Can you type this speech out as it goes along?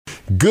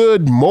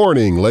Good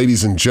morning,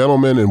 ladies and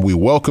gentlemen, and we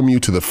welcome you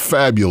to the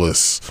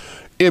fabulous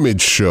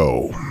Image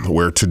Show,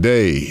 where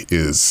today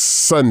is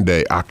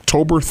Sunday,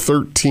 October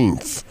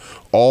 13th,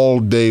 all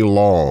day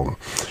long.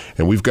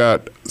 And we've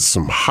got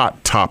some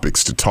hot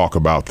topics to talk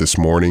about this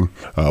morning.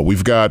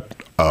 We've got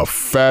a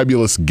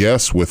fabulous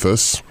guest with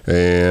us,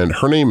 and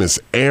her name is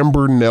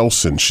Amber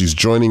Nelson. She's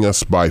joining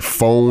us by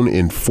phone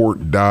in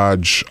Fort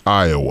Dodge,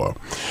 Iowa.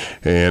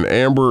 And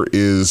Amber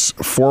is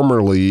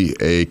formerly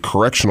a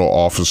correctional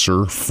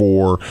officer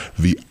for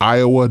the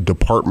Iowa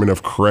Department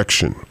of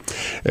Correction.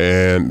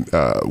 And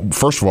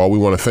first of all, we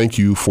want to thank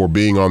you for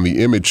being on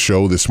the Image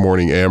Show this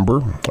morning,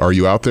 Amber. Are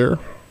you out there?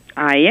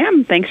 I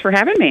am. Thanks for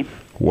having me.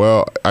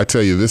 Well, I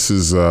tell you, this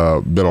has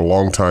been a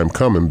long time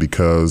coming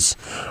because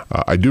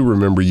I do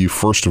remember you,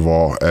 first of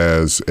all,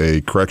 as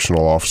a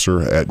correctional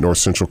officer at North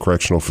Central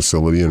Correctional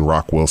Facility in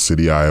Rockwell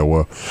City,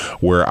 Iowa,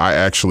 where I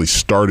actually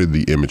started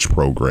the Image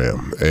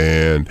program.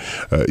 And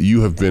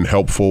you have been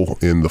helpful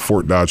in the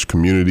Fort Dodge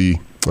community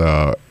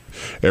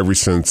ever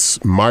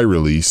since my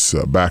release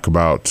back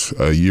about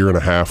a year and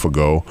a half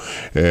ago.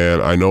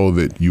 And I know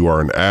that you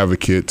are an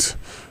advocate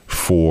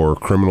for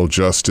criminal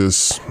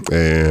justice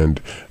and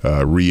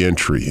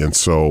reentry. And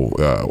so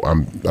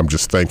I'm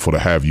just thankful to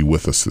have you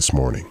with us this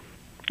morning.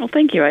 Well,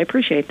 thank you. I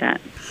appreciate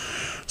that.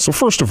 So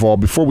first of all,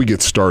 before we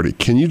get started,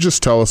 can you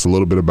just tell us a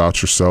little bit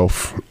about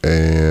yourself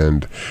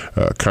and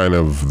kind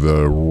of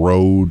the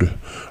road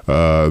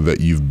that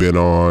you've been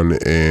on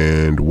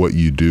and what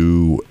you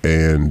do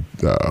and,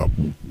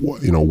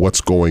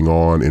 what's going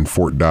on in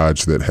Fort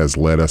Dodge that has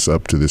led us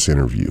up to this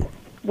interview?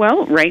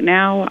 Well, right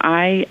now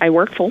I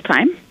work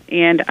full-time.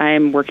 And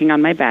I'm working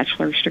on my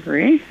bachelor's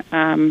degree.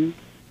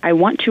 I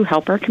want to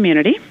help our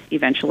community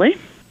eventually.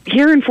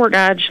 Here in Fort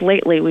Dodge,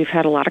 lately, we've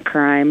had a lot of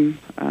crime.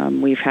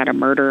 We've had a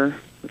murder.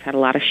 We've had a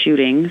lot of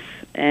shootings.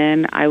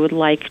 And I would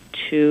like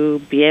to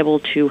be able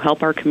to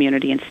help our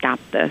community and stop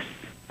this.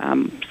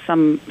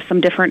 Some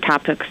different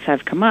topics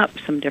have come up,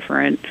 some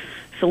different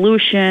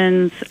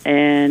solutions,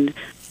 and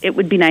it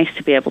would be nice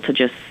to be able to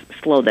just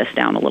slow this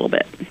down a little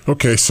bit.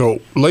 Okay, so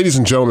ladies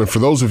and gentlemen, for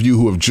those of you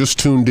who have just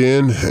tuned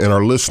in and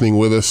are listening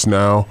with us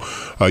now,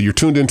 you're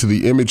tuned into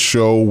the Image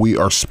Show. We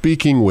are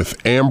speaking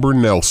with Amber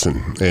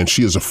Nelson, and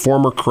she is a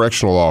former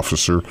correctional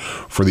officer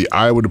for the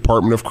Iowa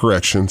Department of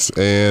Corrections.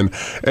 And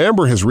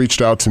Amber has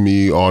reached out to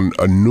me on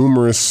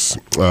numerous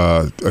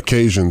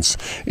occasions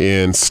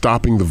in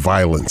stopping the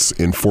violence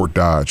in Fort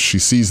Dodge. She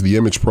sees the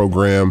Image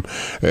program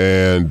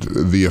and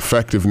the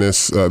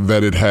effectiveness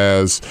that it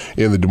has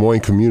in the Des Moines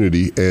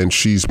community, and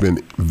she's been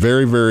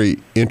very, very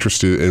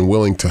interested and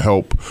willing to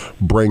help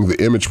bring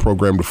the Image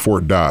program to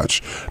Fort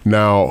Dodge.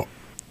 Now,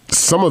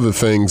 some of the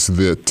things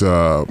that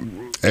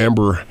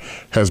Amber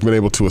has been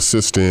able to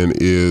assist in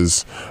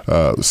is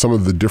some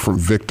of the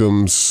different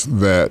victims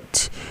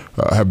that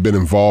have been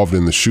involved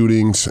in the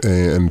shootings,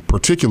 and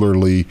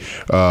particularly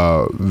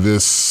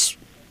this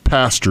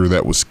pastor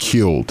that was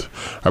killed.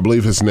 I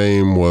believe his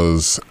name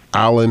was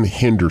Alan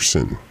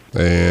Henderson.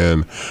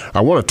 And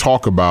I want to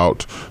talk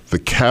about the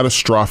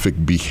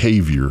catastrophic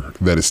behavior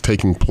that is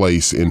taking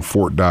place in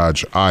Fort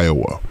Dodge,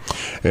 Iowa.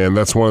 And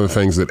that's one of the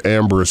things that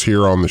Amber is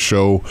here on the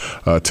show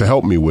to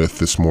help me with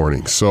this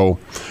morning. So,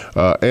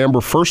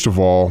 Amber, first of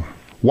all,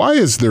 why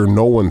is there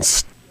no one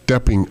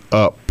stepping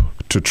up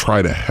to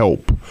try to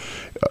help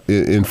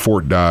in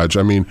Fort Dodge?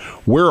 I mean,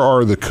 where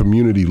are the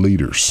community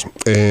leaders?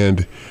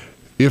 And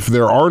if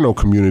there are no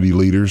community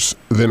leaders,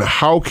 then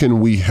how can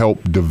we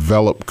help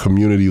develop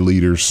community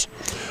leaders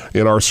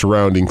in our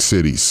surrounding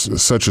cities,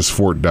 such as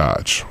Fort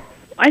Dodge?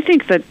 I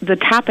think that the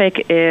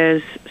topic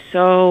is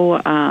so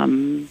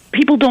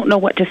people don't know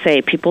what to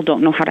say. People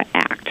don't know how to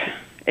act,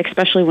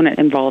 especially when it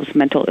involves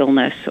mental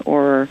illness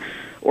or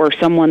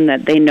someone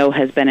that they know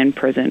has been in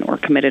prison or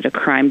committed a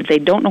crime. But they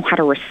don't know how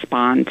to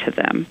respond to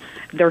them.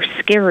 They're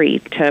scary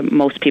to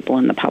most people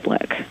in the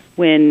public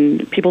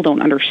when people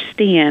don't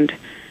understand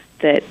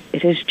that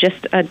it is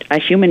just a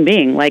human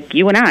being like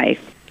you and I.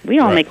 We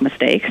all make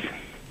mistakes.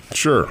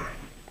 Sure.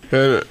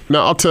 And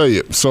now I'll tell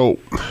you, so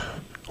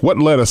what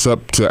led us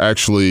up to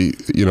actually,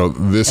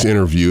 this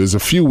interview is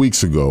a few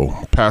weeks ago,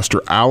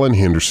 Pastor Alan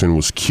Henderson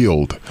was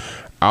killed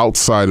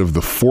outside of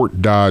the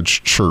Fort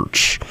Dodge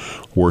Church,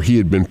 where he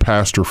had been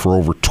pastor for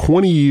over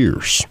 20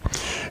 years.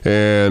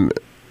 And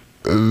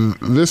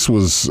this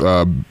was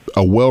a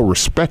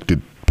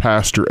well-respected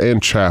pastor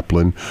and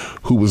chaplain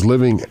who was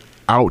living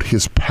out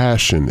his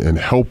passion and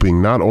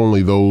helping not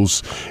only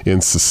those in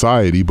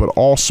society, but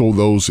also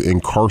those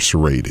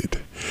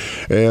incarcerated.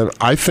 And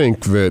I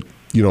think that,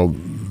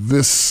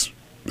 this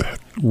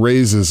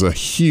raises a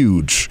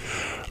huge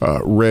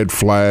red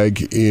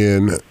flag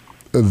in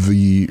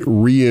the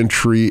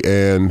reentry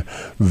and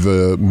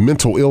the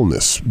mental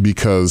illness,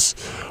 because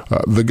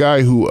the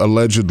guy who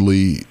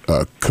allegedly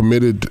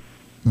committed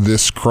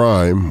this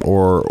crime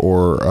or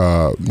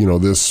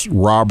this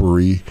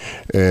robbery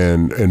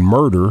and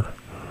murder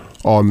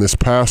on this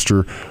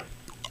pastor,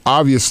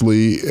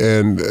 obviously,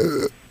 and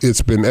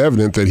it's been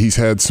evident that he's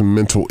had some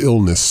mental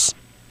illness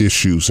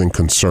issues and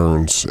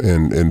concerns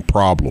and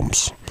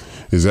problems.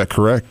 Is that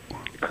correct?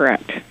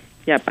 Correct.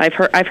 Yep.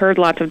 I've heard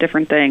lots of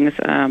different things.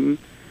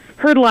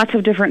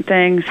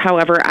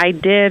 However, I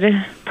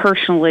did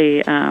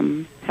personally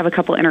have a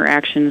couple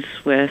interactions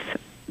with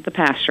the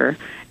pastor,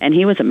 and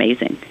he was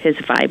amazing. His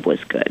vibe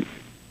was good.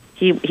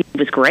 He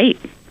was great.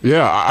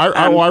 Yeah,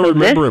 I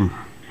remember him.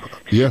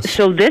 Yes.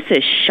 So this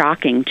is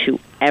shocking to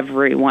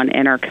everyone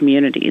in our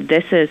community.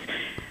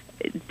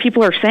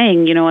 People are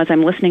saying, as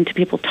I'm listening to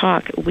people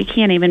talk, we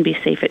can't even be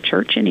safe at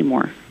church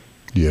anymore.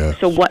 Yeah.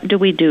 So what do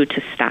we do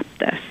to stop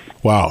this?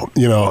 Wow.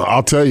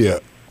 I'll tell you,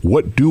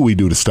 what do we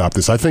do to stop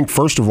this? I think,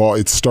 first of all,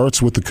 it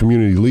starts with the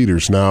community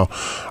leaders. Now,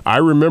 I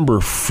remember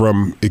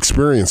from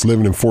experience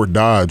living in Fort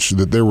Dodge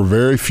that there were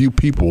very few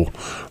people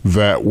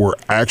that were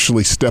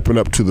actually stepping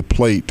up to the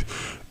plate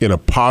in a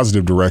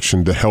positive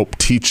direction to help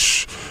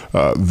teach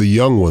the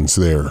young ones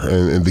there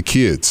and the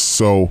kids.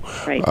 So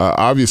right.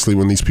 Obviously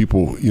when these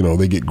people,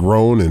 they get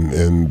grown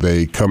and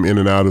they come in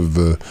and out of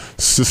the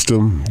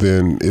system,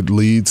 then it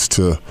leads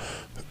to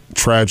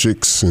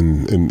tragics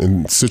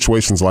and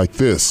situations like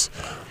this.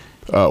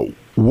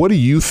 What do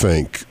you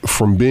think,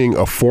 from being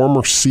a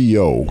former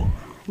CO,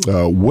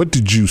 what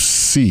did you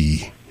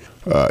see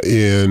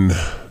in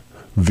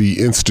the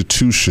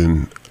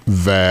institution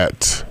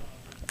that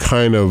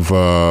kind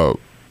of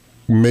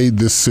made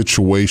this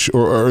situation,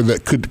 or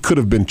that could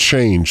have been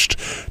changed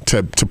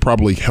to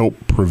probably help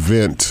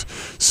prevent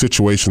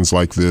situations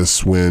like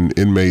this when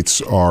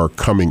inmates are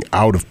coming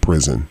out of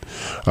prison?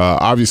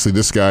 Obviously,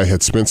 this guy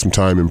had spent some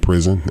time in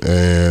prison,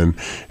 and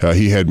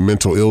he had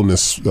mental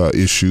illness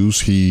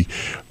issues.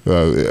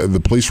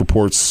 The police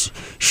reports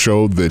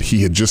showed that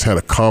he had just had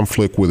a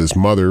conflict with his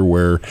mother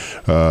where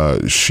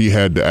she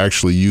had to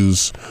actually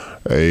use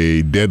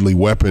a deadly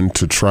weapon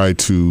to try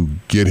to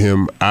get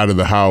him out of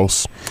the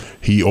house.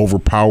 He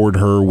overpowered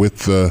her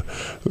with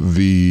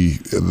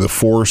the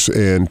force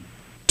and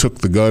took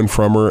the gun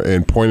from her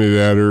and pointed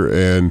at her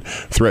and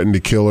threatened to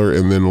kill her,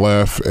 and then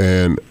left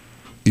and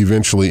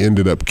eventually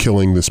ended up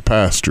killing this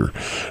pastor.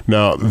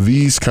 Now,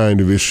 these kind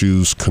of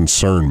issues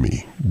concern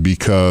me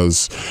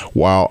because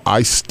while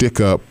I stick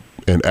up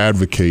and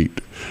advocate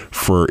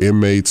for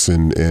inmates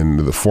and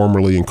the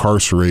formerly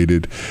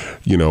incarcerated,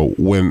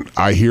 when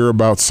I hear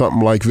about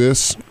something like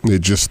this, it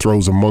just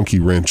throws a monkey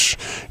wrench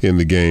in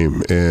the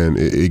game, and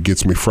it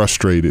gets me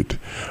frustrated.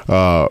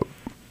 What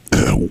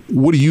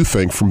do you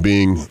think, from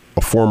being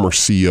a former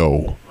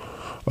CO?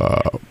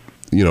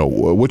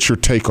 What's your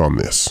take on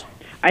this?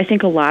 I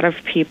think a lot of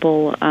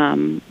people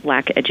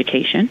lack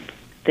education,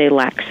 they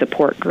lack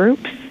support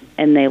groups,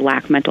 and they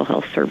lack mental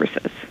health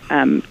services.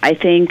 I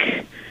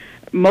think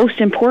most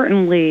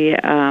importantly...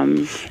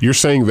 You're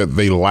saying that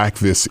they lack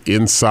this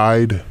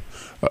inside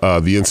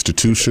the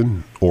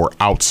institution or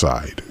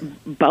outside?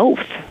 Both.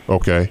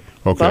 Okay.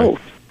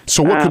 Both.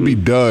 So what could be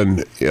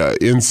done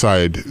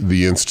inside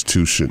the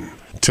institution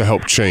to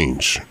help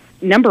change?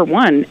 Number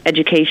one,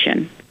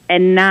 education,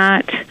 and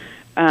not...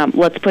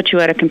 let's put you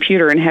at a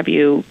computer and have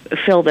you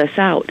fill this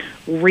out.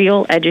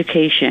 Real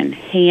education,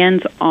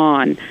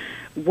 hands-on,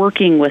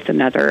 working with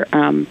another.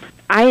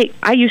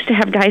 I used to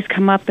have guys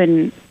come up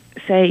and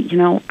say,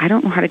 I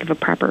don't know how to give a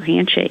proper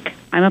handshake.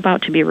 I'm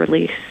about to be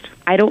released.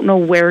 I don't know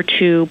where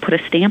to put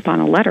a stamp on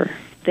a letter.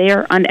 They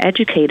are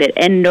uneducated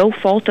and no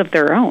fault of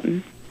their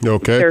own.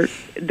 Okay.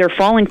 They're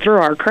falling through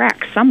our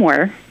cracks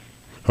somewhere.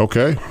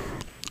 Okay.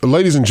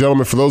 Ladies and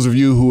gentlemen, for those of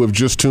you who have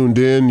just tuned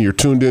in, you're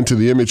tuned into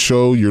The Image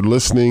Show. You're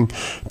listening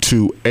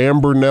to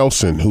Amber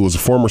Nelson, who was a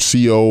former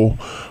CO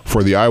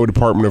for the Iowa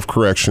Department of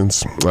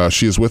Corrections.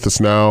 She is with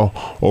us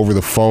now over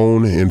the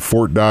phone in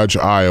Fort Dodge,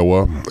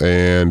 Iowa,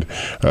 and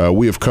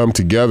we have come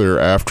together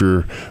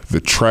after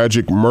the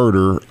tragic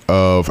murder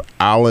of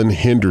Alan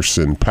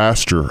Henderson,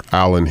 Pastor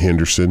Alan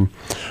Henderson,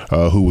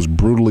 who was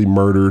brutally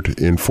murdered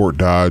in Fort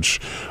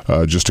Dodge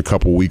just a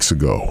couple weeks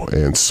ago.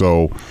 And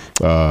so...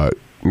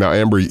 Now,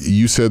 Amber,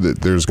 you said that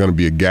there's going to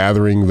be a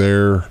gathering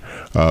there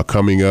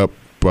coming up,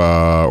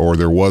 or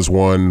there was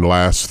one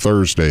last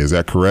Thursday. Is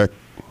that correct?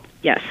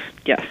 Yes.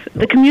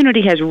 The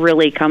community has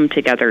really come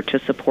together to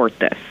support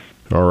this.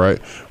 All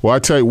right. Well, I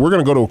tell you, we're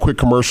going to go to a quick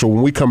commercial.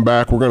 When we come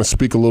back, we're going to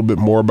speak a little bit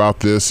more about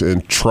this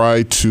and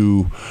try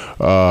to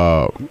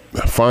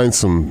find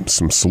some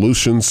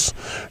solutions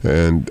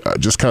and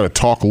just kind of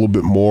talk a little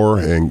bit more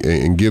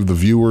and give the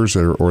viewers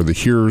or the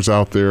hearers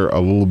out there a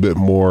little bit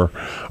more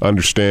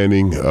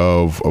understanding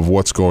of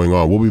what's going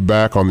on. We'll be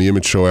back on The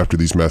Image Show after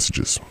these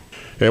messages.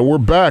 And we're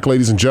back,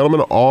 ladies and gentlemen,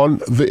 on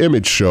The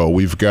Image Show.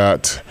 We've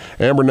got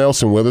Amber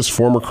Nelson with us,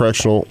 former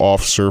correctional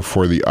officer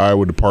for the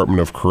Iowa Department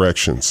of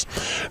Corrections.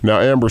 Now,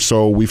 Amber,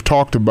 so we've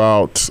talked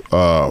about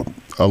a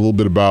little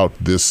bit about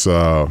this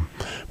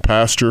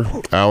pastor,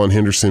 Alan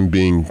Henderson,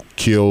 being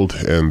killed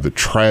and the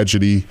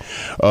tragedy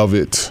of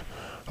it.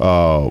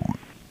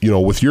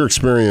 With your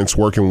experience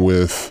working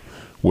with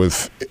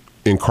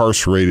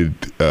incarcerated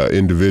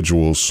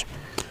individuals,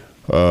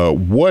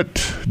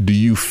 what do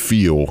you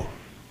feel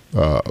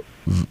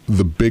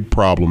the big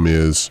problem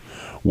is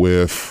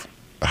with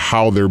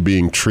how they're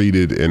being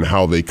treated and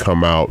how they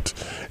come out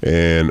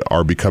and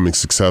are becoming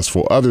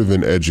successful, other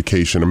than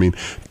education? I mean,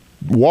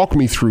 walk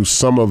me through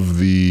some of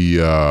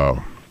the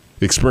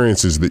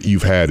experiences that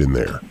you've had in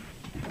there.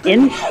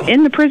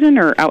 In the prison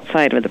or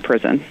outside of the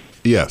prison?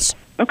 Yes.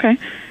 Okay.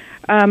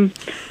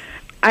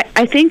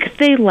 I think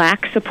they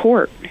lack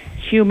support,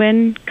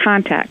 human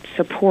contact,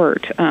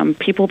 support,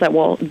 people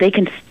that they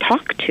can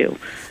talk to,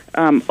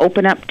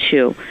 open up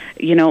to.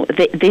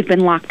 They've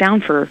been locked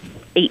down for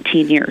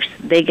 18 years.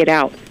 They get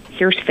out.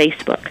 Here's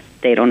Facebook.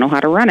 They don't know how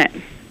to run it.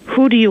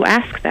 Who do you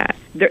ask that?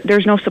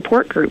 There's no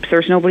support groups.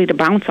 There's nobody to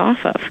bounce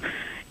off of.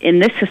 In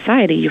this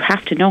society, you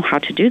have to know how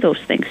to do those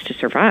things to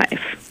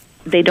survive.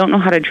 They don't know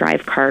how to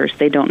drive cars.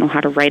 They don't know how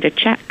to write a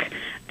check.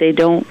 They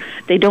don't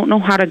know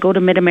how to go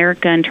to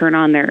Mid-America and turn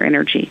on their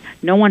energy.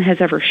 No one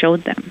has ever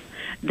showed them.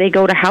 They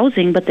go to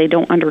housing, but they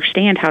don't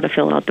understand how to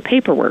fill out the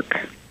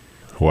paperwork.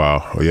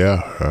 Wow.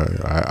 Yeah,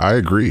 I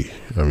agree.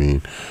 I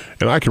mean,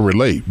 and I can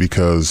relate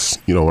because,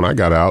 when I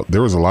got out,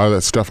 there was a lot of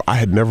that stuff I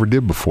had never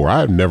did before.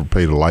 I had never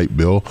paid a light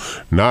bill,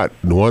 not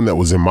one that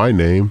was in my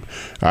name.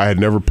 I had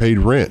never paid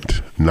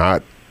rent,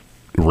 not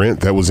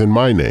rent that was in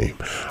my name.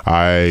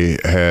 I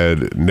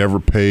had never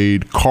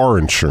paid car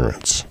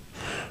insurance,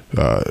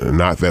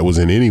 not that was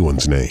in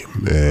anyone's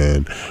name.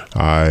 And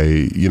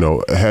I,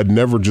 had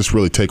never just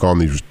really took on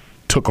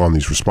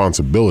these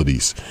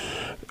responsibilities.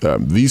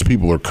 These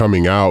people are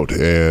coming out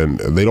and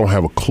they don't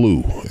have a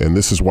clue. And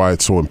this is why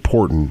it's so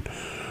important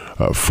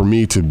for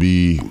me to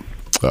be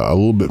a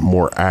little bit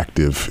more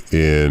active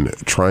in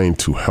trying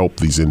to help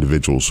these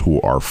individuals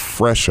who are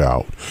fresh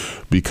out,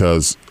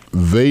 because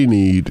they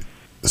need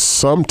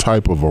some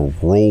type of a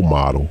role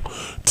model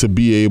to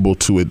be able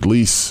to at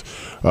least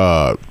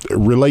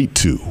relate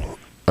to.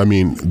 I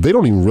mean, they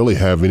don't even really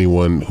have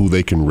anyone who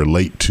they can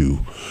relate to,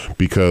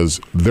 because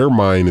their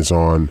mind is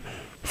on,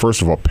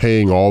 first of all,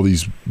 paying all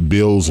these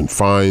bills and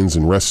fines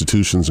and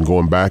restitutions and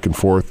going back and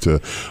forth to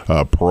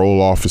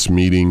parole office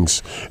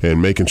meetings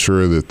and making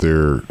sure that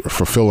they're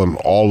fulfilling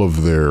all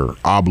of their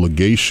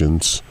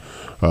obligations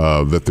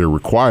that they're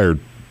required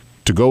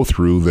to go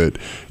through, that,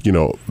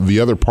 the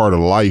other part of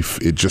life,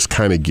 it just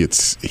kind of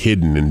gets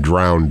hidden and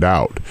drowned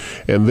out.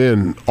 And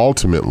then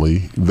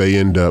ultimately they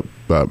end up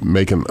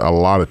making a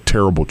lot of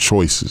terrible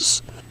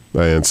choices.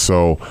 And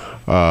so,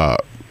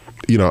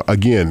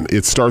 again,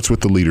 it starts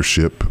with the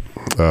leadership.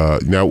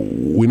 Now,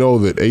 we know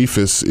that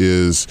APHIS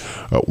is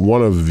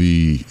one of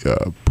the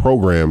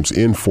programs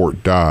in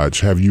Fort Dodge.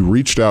 Have you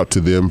reached out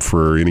to them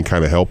for any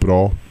kind of help at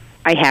all?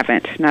 I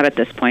haven't, not at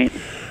this point.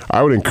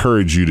 I would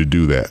encourage you to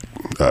do that.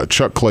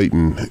 Chuck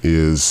Clayton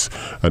is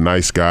a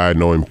nice guy. I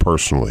know him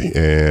personally,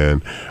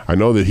 and I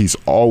know that he's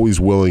always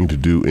willing to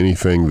do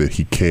anything that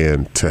he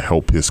can to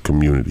help his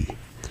community.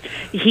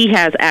 He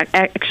has.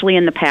 Actually,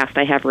 in the past,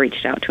 I have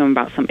reached out to him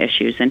about some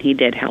issues, and he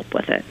did help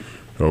with it.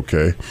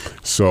 Okay.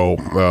 So,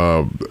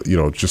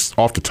 just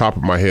off the top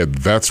of my head,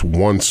 that's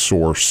one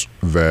source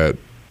that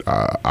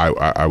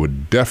I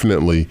would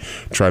definitely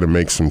try to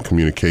make some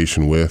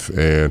communication with,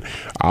 and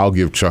I'll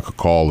give Chuck a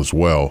call as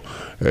well,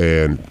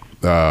 and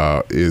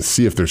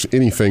see if there's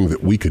anything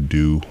that we could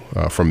do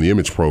from the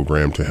Image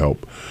program to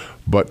help.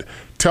 But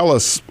tell me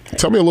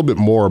a little bit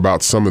more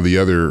about some of the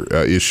other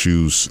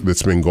issues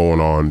that's been going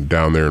on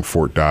down there in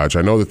Fort Dodge.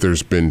 I know that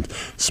there's been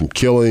some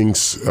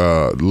killings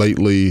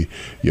lately,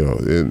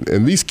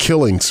 and these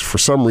killings, for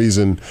some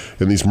reason,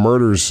 and these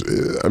murders,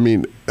 I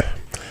mean,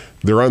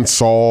 they're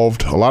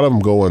unsolved. A lot of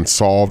them go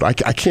unsolved. I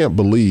can't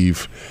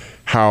believe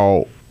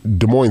how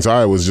Des Moines,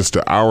 Iowa is just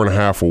an hour and a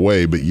half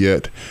away, but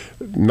yet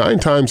 9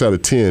 times out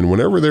of 10,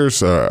 whenever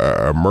there's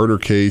a murder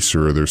case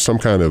or there's some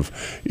kind of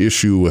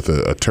issue with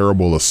a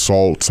terrible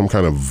assault, some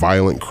kind of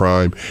violent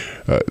crime,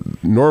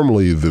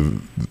 normally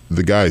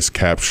the guy's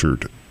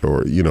captured,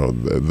 or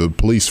the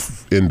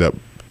police end up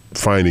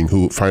finding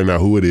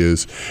out who it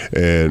is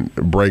and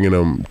bringing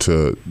them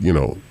to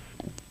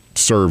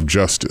serve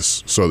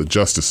justice, so that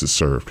justice is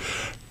served.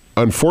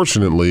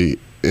 Unfortunately,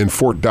 in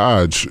Fort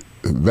Dodge,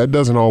 that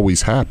doesn't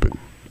always happen.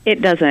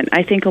 It doesn't.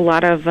 I think a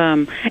lot of,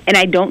 and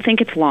I don't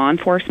think it's law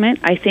enforcement.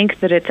 I think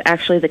that it's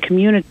actually the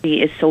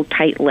community is so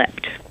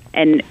tight-lipped,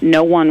 and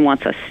no one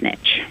wants a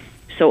snitch,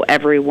 so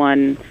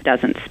everyone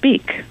doesn't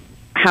speak.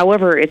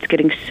 However, it's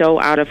getting so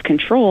out of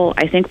control.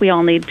 I think we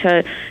all need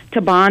to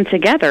bond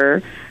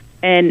together,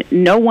 and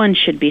no one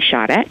should be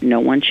shot at. No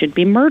one should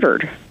be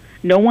murdered.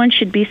 No one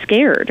should be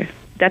scared.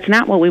 That's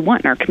not what we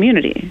want in our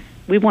community.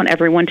 We want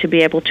everyone to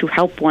be able to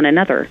help one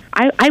another.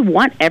 I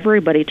want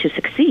everybody to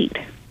succeed.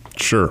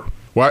 Sure.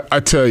 Well, I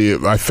tell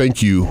you, I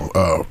thank you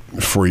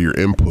for your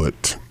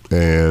input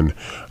and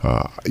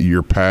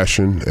your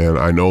passion, and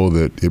I know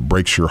that it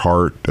breaks your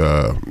heart,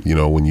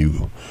 when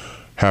you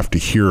have to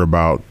hear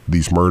about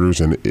these murders,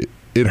 and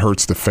it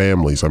hurts the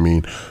families. I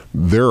mean,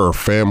 there are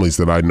families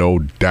that I know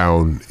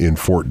down in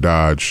Fort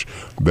Dodge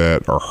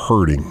that are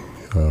hurting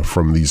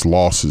from these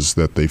losses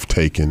that they've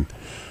taken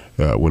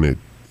when it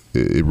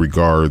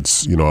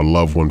regards, a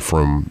loved one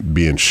from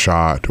being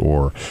shot,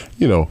 or,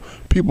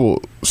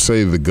 people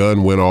say the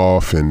gun went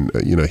off and,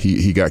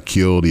 he got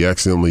killed. He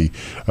accidentally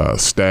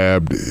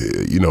stabbed,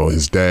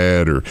 his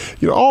dad, or,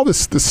 all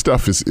this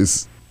stuff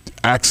is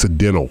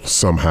accidental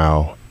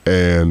somehow.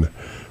 And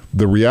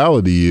the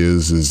reality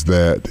is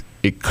that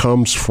it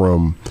comes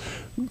from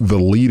the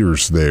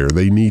leaders there.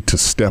 They need to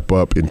step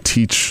up and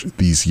teach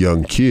these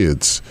young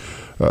kids,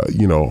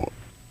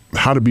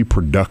 how to be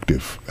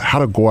productive, how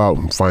to go out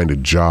and find a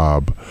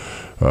job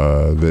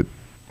that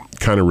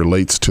kind of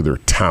relates to their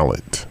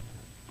talent.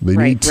 They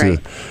need to,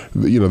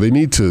 they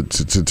need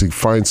to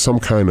find some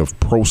kind of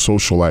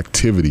pro-social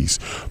activities.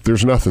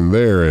 There's nothing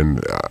there,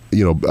 and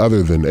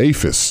other than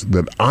APHIS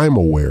that I'm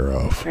aware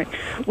of. Right.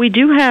 We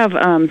do have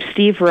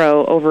Steve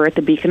Rowe over at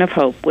the Beacon of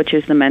Hope, which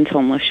is the men's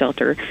homeless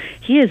shelter.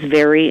 He is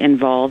very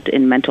involved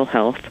in mental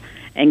health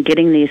and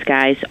getting these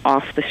guys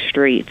off the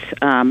streets,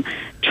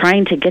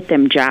 trying to get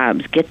them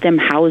jobs, get them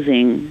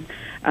housing.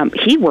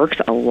 He works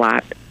a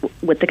lot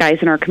with the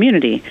guys in our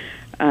community.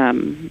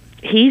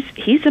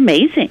 He's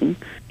amazing.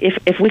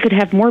 If we could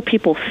have more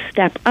people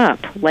step up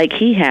like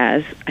he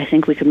has, I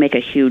think we could make a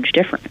huge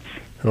difference.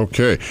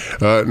 Okay.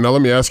 Now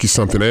let me ask you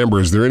something, Amber.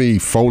 Is there any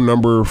phone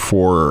number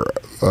for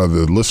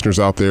the listeners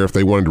out there if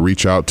they wanted to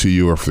reach out to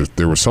you, or if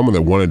there was someone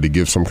that wanted to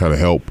give some kind of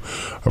help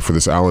for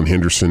this Alan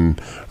Henderson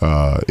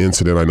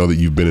incident? I know that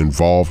you've been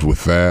involved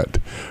with that.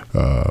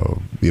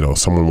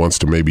 Someone wants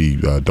to maybe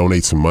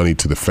donate some money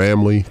to the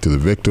family, to the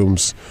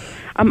victims.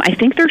 I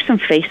think there's some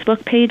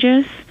Facebook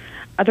pages.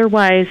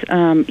 Otherwise,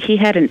 he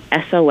had an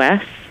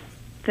SOS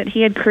that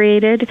he had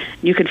created.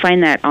 You could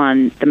find that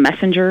on the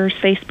Messenger's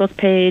Facebook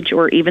page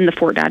or even the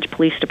Fort Dodge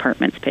Police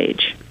Department's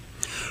page.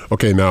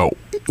 Okay, now,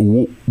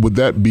 would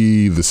that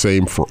be the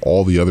same for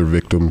all the other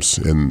victims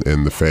and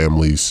the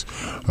families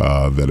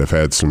that have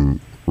had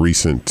some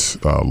recent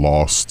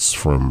losses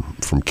from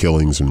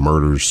killings and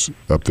murders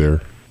up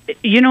there?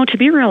 To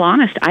be real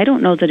honest, I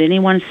don't know that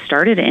anyone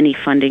started any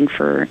funding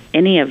for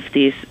any of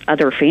these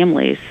other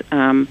families.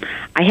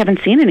 I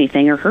haven't seen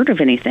anything or heard of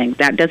anything.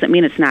 That doesn't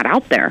mean it's not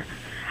out there.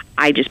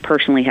 I just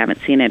personally haven't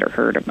seen it or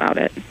heard about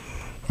it.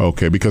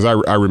 Okay, because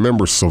I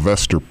remember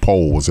Sylvester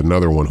Pohl was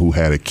another one who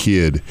had a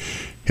kid,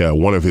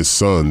 one of his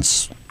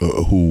sons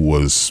who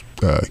was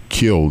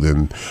killed,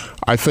 and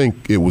I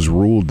think it was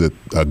ruled that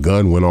a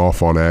gun went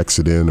off on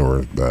accident,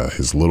 or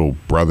his little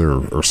brother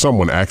or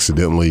someone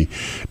accidentally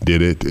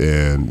did it,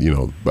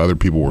 and other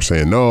people were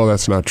saying, no,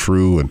 that's not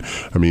true. And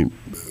I mean,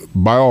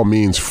 by all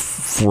means,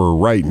 for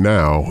right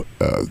now,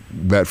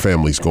 that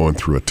family's going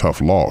through a tough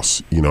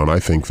loss, and I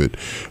think that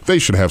they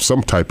should have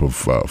some type of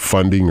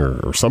funding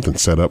or something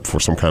set up for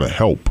some kind of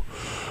help.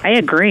 I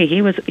agree.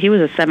 He was a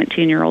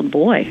 17-year-old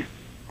boy.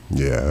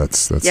 Yeah,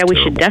 that's yeah. Terrible.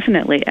 We should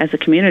definitely, as a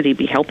community,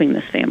 be helping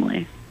this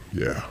family.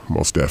 Yeah,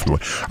 most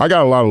definitely. I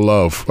got a lot of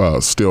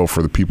love still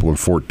for the people in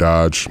Fort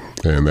Dodge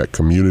and that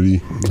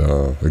community.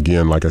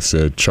 Again, like I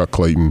said, Chuck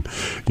Clayton,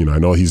 I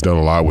know he's done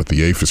a lot with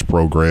the APHIS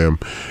program,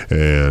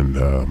 and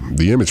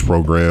the Image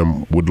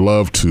program would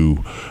love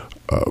to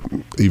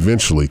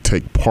eventually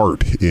take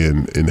part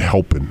in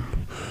helping,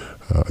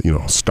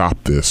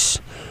 stop this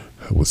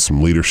with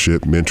some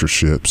leadership,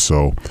 mentorship.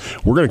 So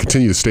we're going to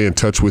continue to stay in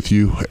touch with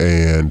you,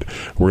 and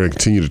we're going to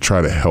continue to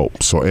try to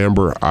help. So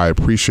Amber, I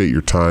appreciate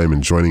your time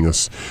and joining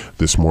us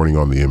this morning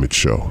on The Image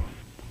Show.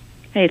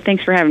 Hey,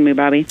 thanks for having me,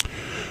 Bobby.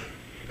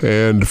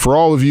 And for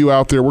all of you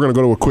out there, we're going to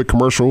go to a quick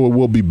commercial.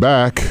 We'll be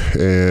back,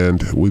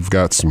 and we've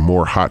got some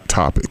more hot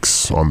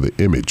topics on The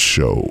Image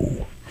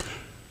Show.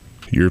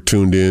 You're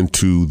tuned in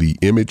to The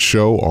Image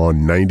Show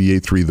on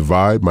 98.3 The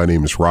Vibe. My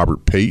name is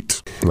Robert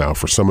Pate. Now,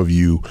 for some of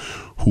you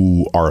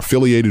who are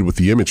affiliated with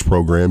the Image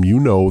program, you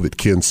know that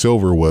Ken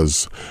Silver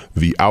was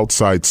the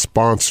outside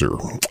sponsor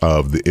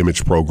of the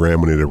Image program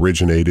when it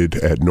originated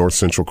at North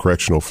Central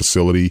Correctional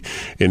Facility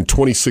in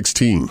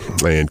 2016.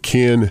 And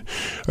Ken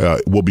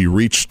will be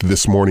reached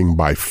this morning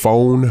by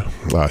phone.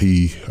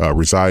 He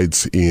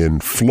resides in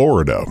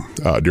Florida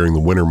during the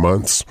winter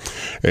months.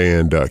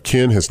 And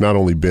Ken has not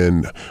only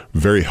been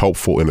very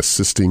helpful in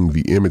assisting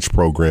the Image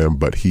program,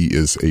 but he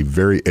is a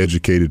very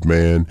educated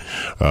man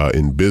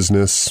in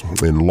business,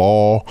 in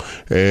law,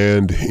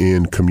 and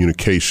in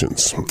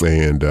communications.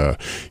 And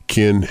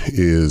Ken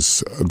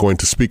is going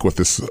to speak with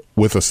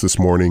us this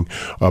morning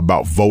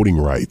about voting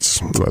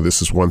rights.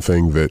 This is one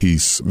thing that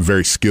he's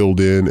very skilled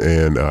in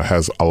and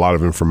has a lot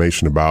of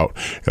information about,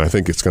 and I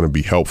think it's going to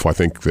be helpful. I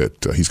think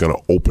that he's going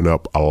to open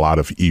up a lot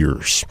of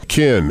ears.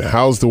 Ken,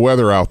 how's the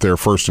weather out there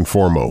first and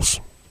foremost?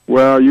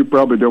 Well, you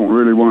probably don't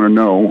really want to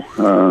know.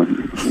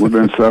 We've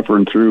been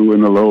suffering through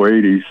in the low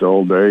 80s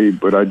all day,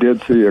 but I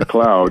did see a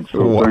cloud,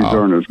 so Wow. Things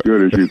aren't as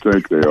good as you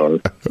think they are.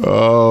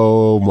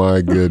 Oh,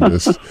 my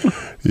goodness.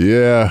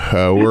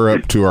 Yeah, we're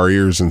up to our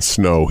ears in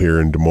snow here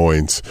in Des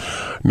Moines.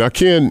 Now,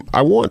 Ken,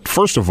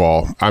 first of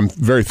all, I'm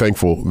very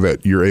thankful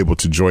that you're able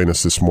to join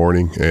us this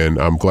morning, and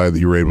I'm glad that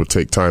you were able to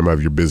take time out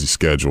of your busy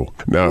schedule.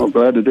 Now, I'm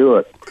glad to do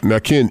it. Now,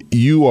 Ken,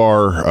 you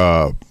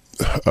are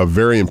a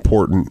very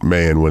important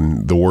man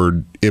when the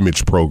word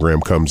image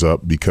program comes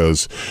up,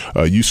 because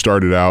you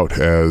started out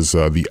as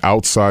the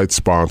outside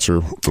sponsor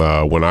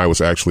when I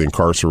was actually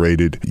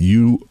incarcerated.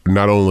 You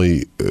not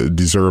only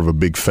deserve a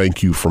big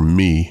thank you from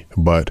me,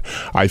 but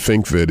I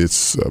think that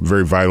it's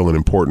very vital and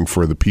important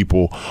for the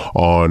people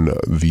on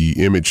the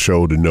Image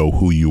Show to know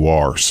who you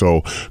are.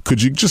 So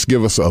could you just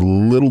give us a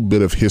little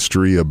bit of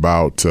history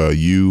about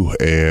you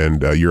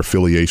and your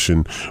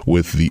affiliation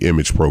with the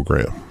Image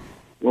program?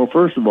 Well,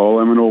 first of all,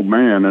 I'm an old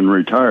man and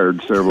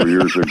retired several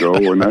years ago,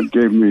 and that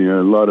gave me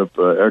a lot of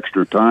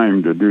extra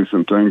time to do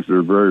some things that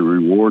are very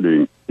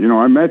rewarding. You know,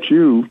 I met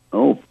you,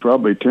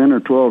 probably 10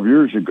 or 12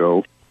 years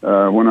ago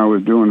when I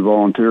was doing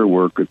volunteer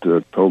work at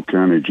the Polk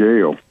County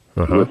Jail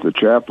with the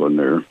chaplain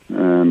there.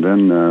 And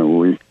then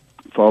we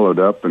followed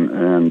up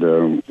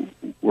and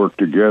worked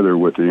together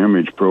with the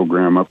Image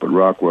program up at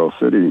Rockwell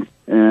City.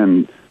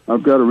 And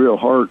I've got a real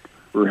heart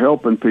for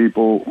helping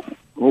people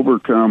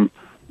overcome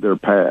their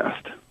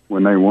past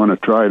when they want to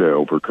try to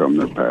overcome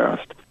their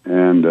past.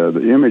 And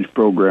the Image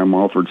program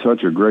offered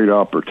such a great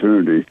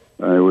opportunity.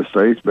 It was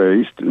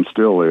faith-based and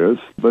still is,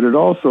 but it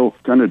also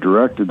kind of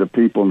directed the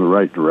people in the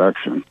right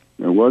direction.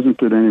 It wasn't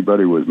that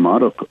anybody was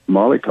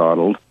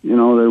mollycoddled. You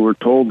know, they were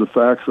told the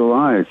facts of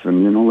life,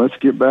 and, you know, let's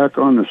get back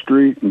on the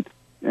street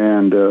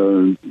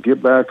and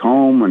get back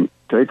home and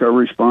take our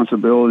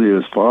responsibility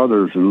as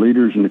fathers and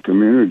leaders in the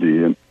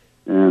community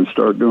and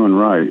start doing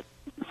right.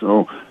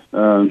 So,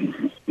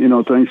 you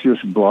know, things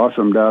just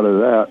blossomed out of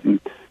that,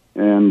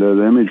 and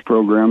the Image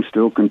program's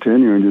still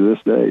continuing to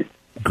this day.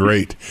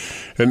 Great.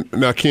 And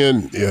now,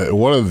 Ken,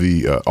 one of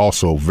the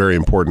also very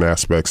important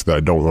aspects that I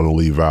don't want to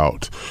leave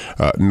out,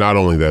 not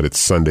only that it's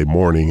Sunday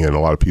morning and a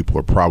lot of people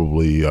are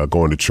probably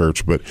going to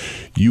church, but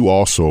you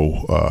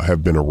also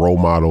have been a role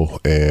model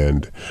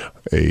and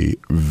a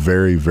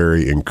very,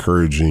 very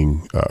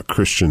encouraging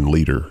Christian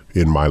leader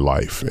in my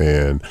life.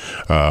 And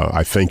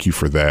I thank you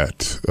for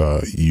that.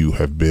 You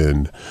have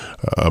been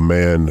a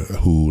man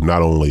who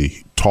not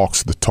only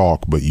talks the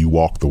talk, but you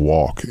walk the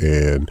walk,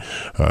 and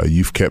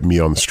you've kept me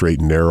on the straight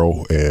and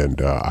narrow,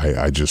 and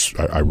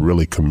I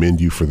really commend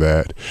you for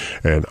that.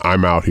 And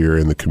I'm out here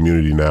in the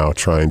community now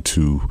trying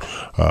to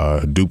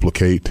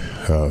duplicate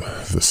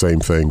the same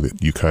thing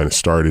that you kind of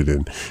started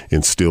and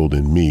instilled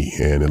in me,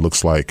 and it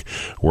looks like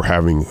we're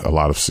having a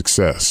lot of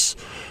success.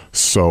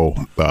 So,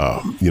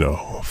 you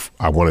know,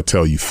 I want to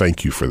tell you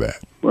thank you for that.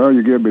 Well,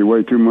 you give me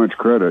way too much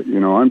credit. You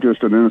know, I'm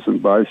just an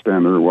innocent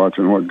bystander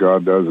watching what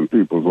God does in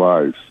people's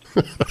lives.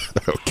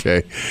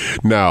 Okay.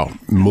 Now,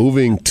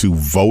 moving to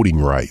voting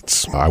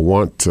rights, I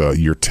want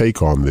your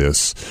take on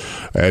this.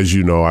 As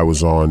you know, I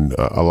was on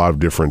a lot of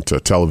different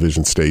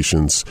television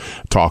stations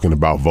talking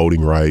about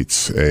voting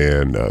rights,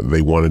 and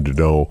they wanted to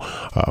know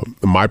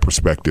my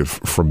perspective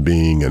from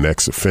being an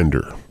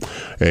ex-offender.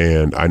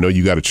 And I know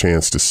you got a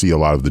chance to see a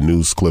lot of the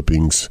news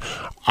clippings.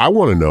 I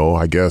want to know,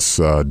 I guess,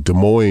 Des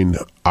Moines,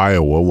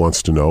 Iowa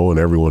wants to know, and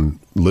everyone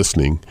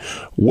listening,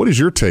 what is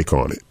your take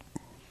on it?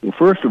 Well,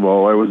 first of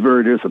all, I was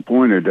very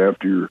disappointed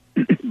after your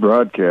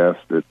broadcast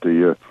that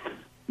the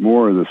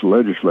more of the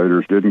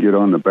legislators didn't get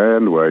on the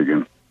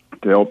bandwagon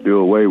to help do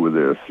away with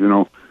this. You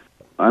know,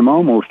 I'm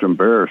almost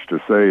embarrassed to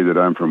say that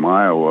I'm from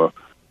Iowa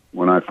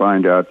when I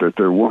find out that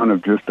they're one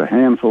of just a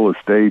handful of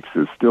states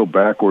that's still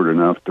backward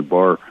enough to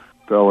bar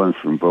felons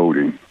from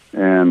voting.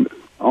 And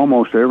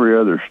almost every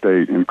other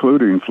state,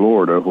 including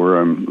Florida, where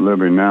I'm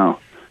living now,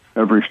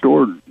 have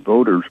restored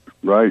voters'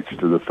 rights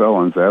to the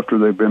felons after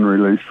they've been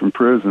released from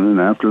prison and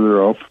after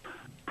they're off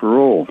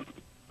parole.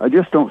 I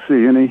just don't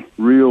see any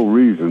real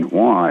reason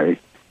why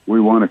we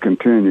want to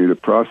continue to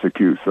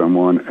prosecute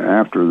someone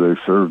after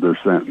they've served their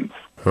sentence.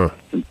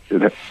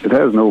 It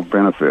has no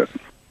benefit.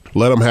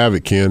 Let them have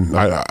it, Ken.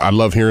 I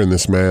love hearing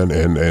this, man,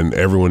 and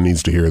everyone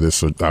needs to hear this,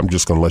 so I'm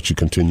just going to let you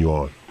continue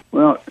on.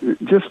 Well,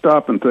 just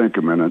stop and think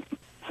a minute.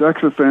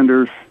 Sex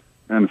offenders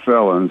and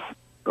felons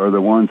are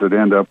the ones that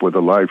end up with a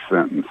life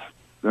sentence.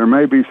 There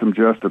may be some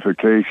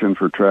justification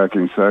for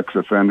tracking sex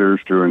offenders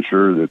to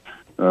ensure that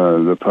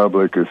the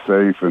public is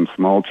safe and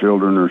small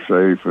children are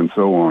safe and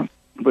so on.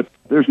 But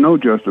there's no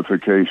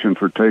justification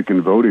for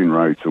taking voting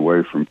rights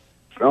away from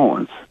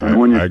felons. And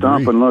when you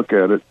stop and look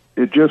at it,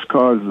 it just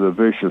causes a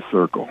vicious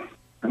circle.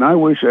 And I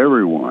wish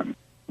everyone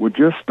would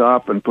just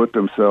stop and put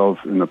themselves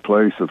in the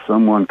place of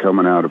someone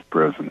coming out of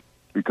prison.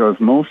 Because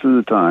most of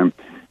the time,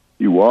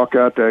 you walk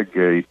out that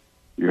gate,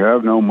 you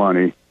have no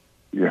money,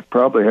 you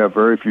probably have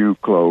very few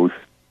clothes,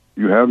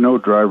 you have no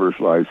driver's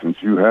license,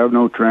 you have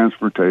no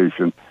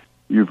transportation,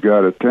 you've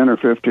got a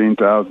 $10,000 or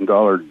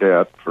 $15,000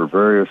 debt for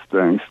various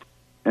things,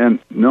 and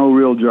no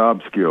real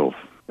job skills.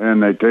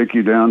 And they take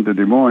you down to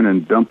Des Moines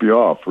and dump you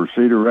off, or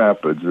Cedar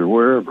Rapids, or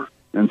wherever,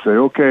 and say,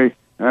 okay,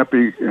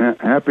 happy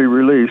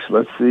release,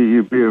 let's see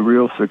you be a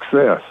real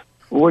success.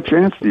 Well, what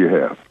chance do you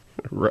have?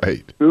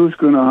 Right. Who's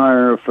going to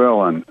hire a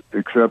felon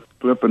except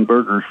flipping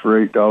burgers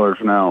for $8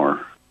 an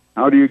hour?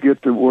 How do you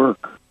get to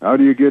work? How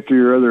do you get to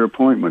your other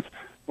appointments?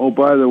 Oh,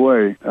 by the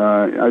way,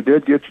 I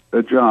did get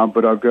a job,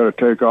 but I've got to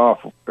take off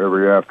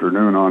every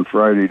afternoon on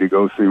Friday to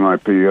go see my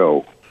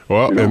PO.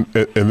 Well, and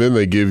then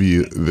they give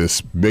you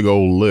this big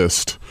old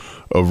list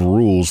of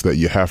rules that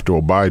you have to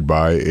abide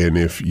by, and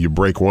if you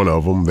break one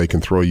of them, they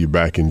can throw you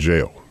back in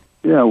jail.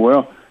 Yeah,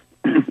 well,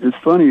 it's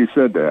funny you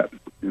said that.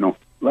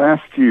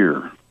 Last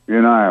year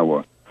in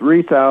Iowa,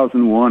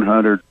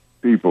 3,100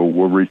 people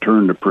were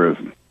returned to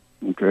prison.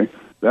 Okay?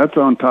 That's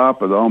on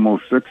top of the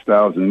almost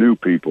 6,000 new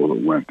people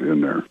that went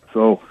in there.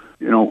 So,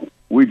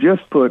 we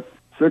just put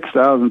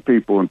 6,000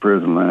 people in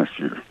prison last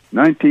year.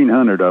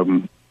 1,900 of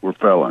them were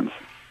felons.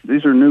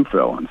 These are new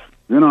felons.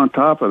 Then on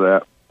top of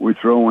that, we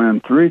throw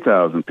in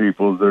 3,000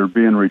 people that are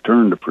being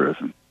returned to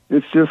prison.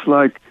 It's just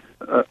like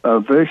a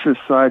vicious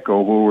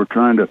cycle where we're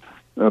trying to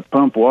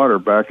pump water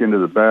back into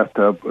the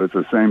bathtub at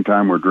the same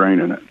time we're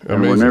draining it.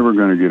 And we're never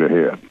going to get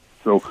ahead.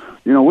 So,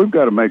 we've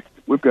got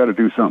to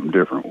do something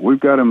different. We've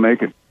got to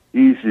make it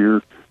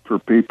easier for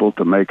people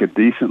to make a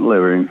decent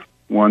living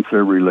once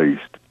they're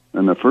released.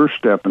 And the first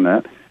step in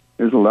that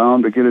is allow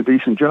them to get a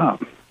decent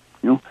job.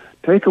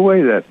 Take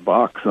away that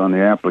box on the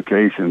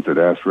applications that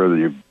asks whether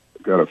you've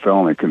got a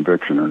felony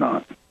conviction or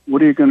not.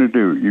 What are you going to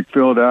do? You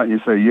fill it out and you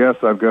say, yes,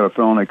 I've got a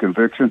felony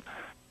conviction.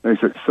 They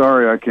say,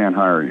 sorry, I can't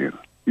hire you.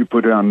 You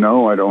put down,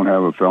 no, I don't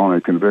have a felony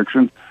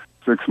conviction.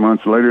 6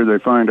 months later, they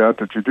find out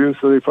that you do,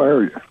 so they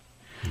fire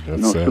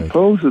you.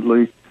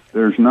 Supposedly,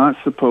 there's not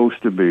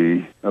supposed to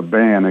be a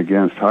ban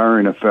against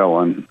hiring a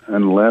felon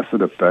unless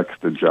it affects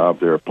the job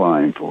they're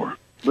applying for.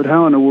 But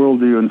how in the world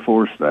do you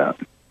enforce that?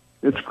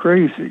 It's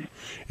crazy.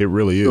 It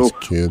really is,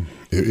 Ken.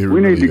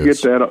 We need to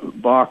get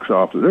that box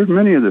off. There's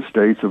many of the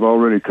states have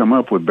already come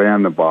up with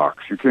ban the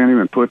box. You can't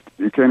even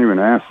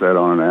ask that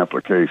on an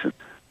application.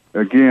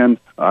 Again,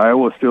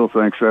 Iowa still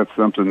thinks that's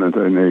something that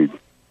they need.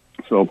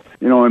 So,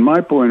 in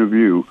my point of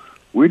view,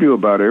 we do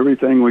about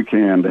everything we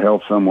can to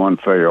help someone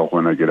fail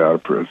when they get out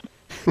of prison.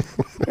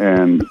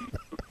 And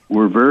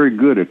we're very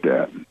good at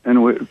that.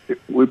 And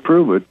we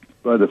prove it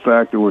by the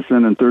fact that we're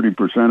sending 30%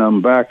 of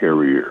them back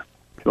every year.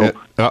 So,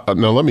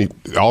 now, let me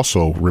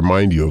also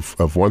remind you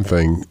of one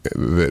thing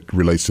that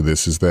relates to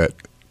this is that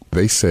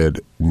they said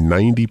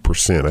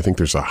 90%, I think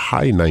there's a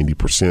high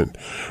 90%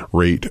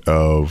 rate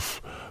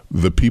of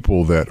the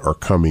people that are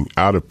coming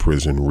out of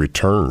prison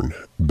return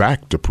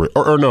back to prison.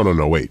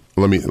 No, wait.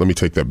 Let me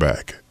take that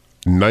back.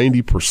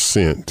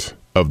 90%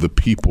 of the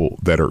people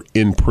that are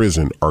in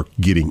prison are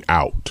getting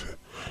out,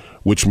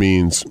 which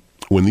means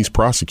when these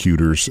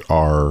prosecutors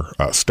are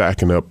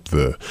stacking up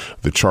the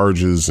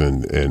charges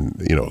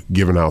and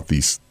giving out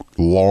these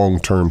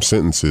long-term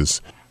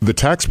sentences, the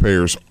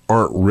taxpayers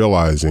aren't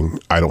realizing,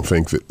 I don't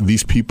think, that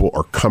these people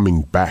are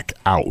coming back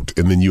out,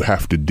 and then you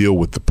have to deal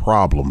with the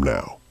problem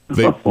now.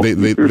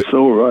 You're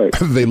so right.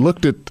 They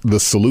looked at the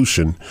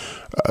solution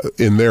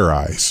in their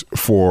eyes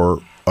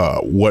for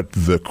what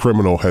the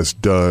criminal has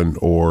done,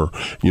 or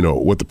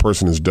what the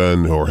person has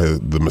done, or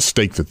the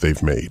mistake that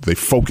they've made. They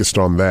focused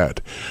on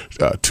that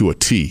to a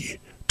T,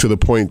 to the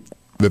point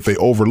that they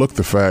overlooked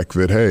the fact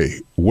that, hey,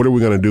 what are we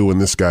going to do when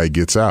this guy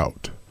gets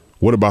out?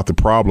 What about the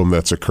problem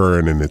that's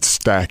occurring, and it's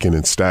stacking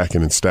and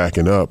stacking and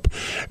stacking up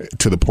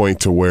to the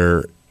point to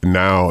where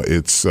now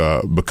it's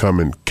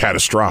becoming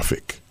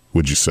catastrophic,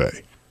 would you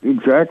say?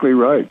 Exactly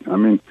right. I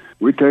mean,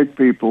 we take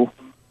people,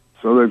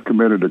 so they've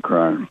committed a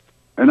crime.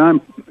 And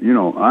I'm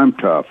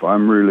tough.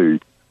 I'm really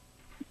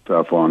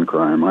tough on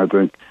crime. I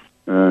think,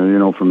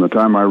 from the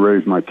time I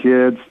raised my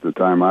kids, the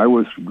time I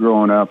was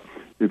growing up,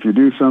 if you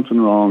do something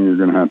wrong, you're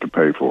going to have to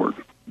pay for it.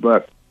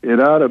 But it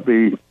ought to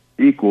be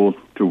equal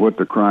to what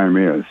the crime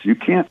is. You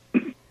can't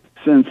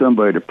send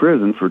somebody to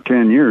prison for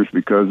 10 years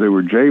because they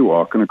were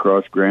jaywalking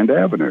across Grand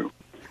Avenue.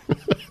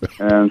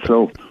 And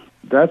so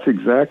that's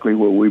exactly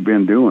what we've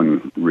been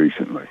doing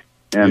recently.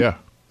 And yeah,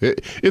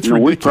 it's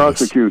ridiculous. We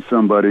prosecute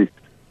somebody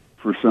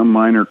for some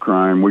minor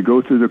crime. We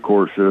go through the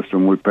court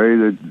system. We pay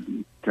the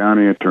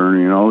county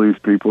attorney and all these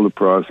people to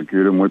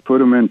prosecute them. We put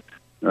them in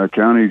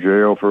county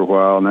jail for a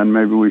while, and then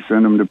maybe we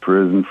send them to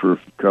prison for a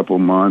couple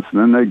months,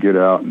 and then they get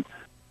out.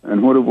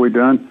 And what have we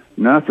done?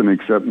 Nothing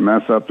except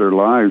mess up their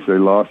lives. They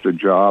lost a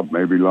job,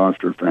 maybe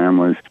lost their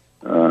families.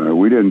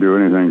 We didn't do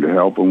anything to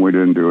help them. We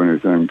didn't do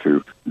anything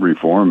to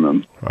reform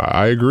them.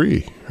 I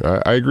agree.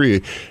 I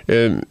agree.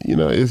 And,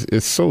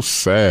 it's so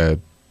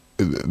sad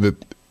that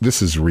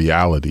this is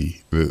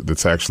reality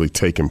that's actually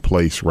taking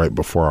place right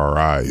before our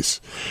eyes.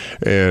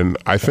 And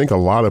I think a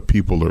lot of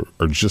people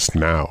are just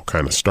now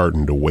kind of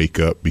starting to wake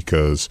up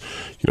because,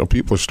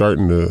 people are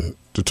starting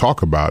to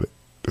talk about it.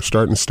 They're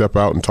starting to step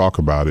out and talk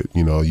about it.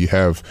 You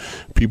have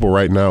people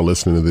right now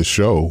listening to this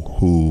show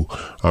who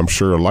I'm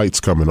sure a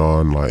light's coming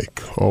on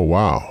like, oh,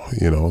 wow,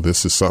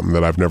 this is something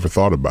that I've never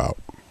thought about.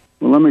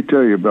 Well, let me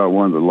tell you about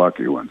one of the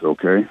lucky ones,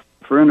 okay?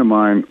 A friend of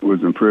mine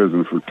was in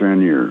prison for 10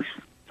 years,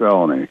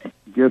 felony,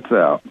 gets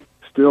out,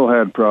 still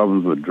had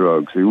problems with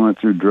drugs. He went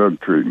through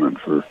drug treatment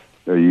for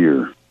a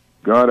year,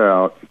 got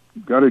out,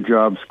 got a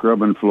job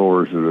scrubbing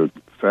floors at a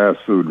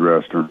fast food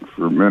restaurant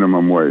for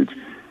minimum wage,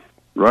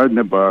 riding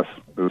a bus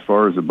as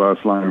far as the bus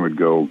line would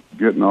go,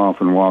 getting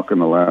off and walking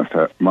the last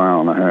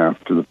mile and a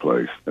half to the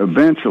place.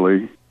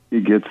 Eventually,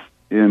 he gets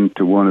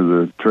into one of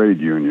the trade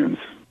unions,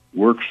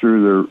 works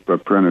through their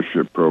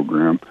apprenticeship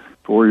program.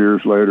 4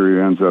 years later, he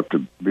ends up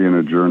to being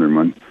a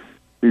journeyman.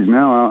 He's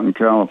now out in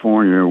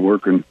California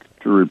working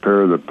to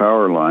repair the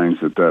power lines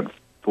at that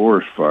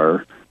forest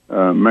fire,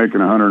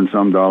 making $100 and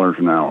some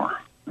an hour.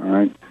 All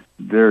right,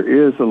 there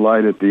is a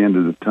light at the end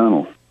of the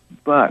tunnel,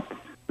 but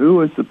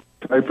who is the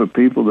type of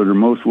people that are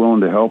most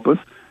willing to help us?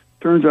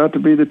 Turns out to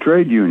be the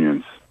trade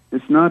unions.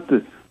 It's not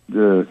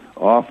the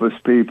office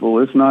people.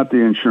 It's not the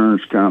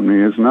insurance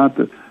company. It's not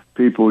the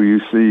people you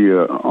see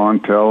on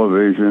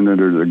television that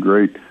are the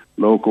great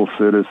local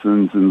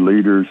citizens and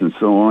leaders and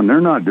so on. They're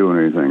not doing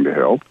anything to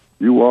help.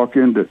 You walk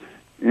into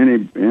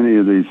any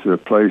of these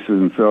places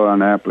and fill out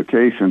an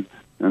application,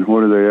 and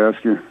what do they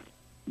ask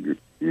you?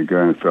 You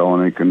got any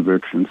felony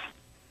convictions?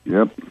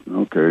 Yep.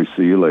 Okay,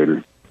 see you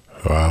later.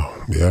 Wow.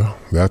 Yeah,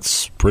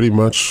 that's pretty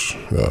much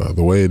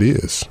the way it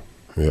is.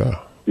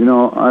 Yeah. You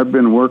know, I've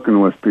been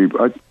working with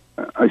people.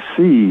 I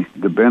see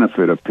the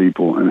benefit of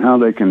people and how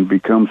they can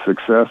become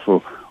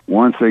successful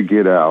once they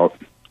get out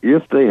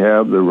if they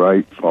have the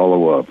right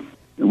follow-up.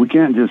 And we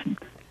can't just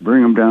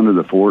bring them down to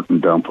the fort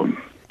and dump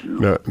them. You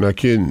know? Now,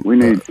 Ken, we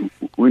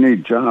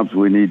need jobs.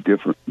 We need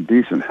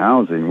decent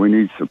housing. We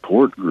need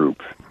support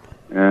groups.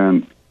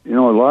 And, you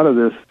know, a lot of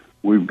this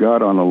we've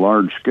got on a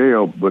large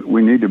scale, but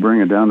we need to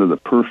bring it down to the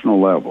personal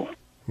level.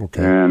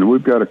 Okay. And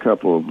we've got a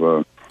couple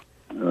of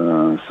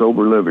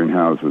sober living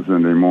houses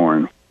in Des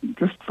Moines,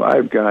 just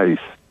 5 guys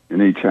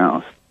in each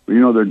house. You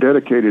know, they're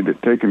dedicated to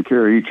taking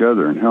care of each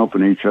other and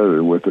helping each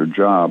other with their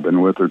job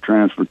and with their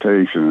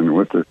transportation and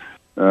with their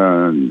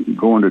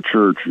going to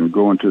church and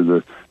going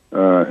to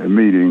the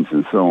meetings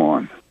and so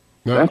on.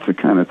 No. That's the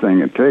kind of thing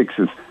it takes.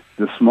 It's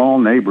the small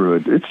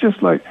neighborhood. It's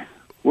just like,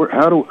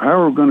 how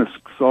are we going to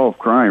solve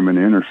crime in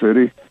the inner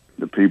city?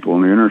 The people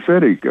in the inner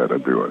city got to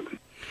do it.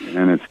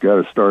 And it's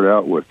got to start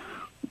out with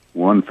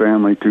 1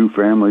 family, 2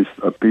 families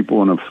of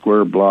people in a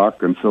square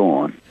block and so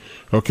on.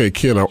 Okay,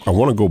 Ken, I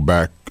want to go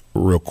back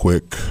real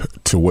quick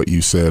to what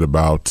you said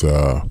about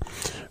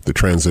the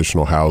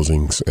transitional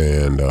housings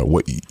and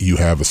what you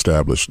have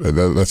established.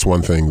 That's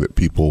one thing that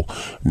people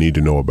need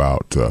to know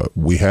about.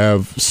 We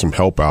have some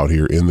help out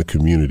here in the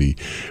community.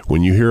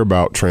 When you hear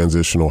about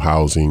transitional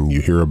housing,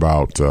 you hear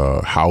about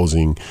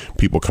housing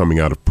people coming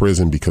out of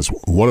prison, because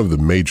one of the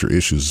major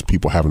issues is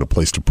people having a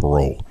place to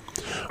parole.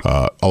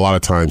 A lot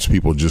of times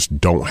people just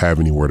don't have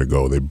anywhere to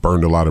go. They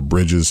burned a lot of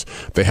bridges.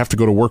 They have to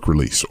go to work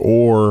release,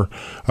 or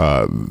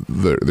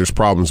there's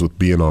problems with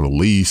being on a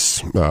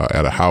lease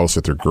at a house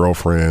at their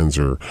girlfriend's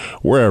or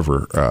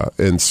wherever.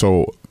 And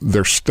so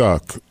they're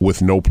stuck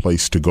with no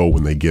place to go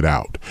when they get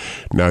out.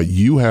 Now,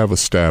 you have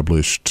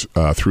established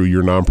through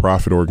your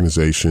nonprofit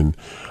organization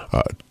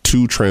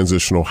 2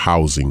 transitional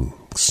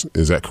housings.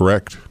 Is that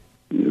correct?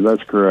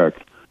 That's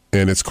correct.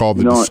 And it's called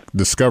the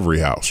Discovery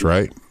House,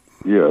 right?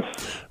 Yes.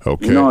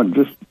 Okay. You know, it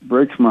just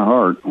breaks my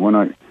heart when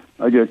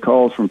I get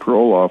calls from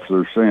parole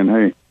officers saying,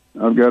 hey,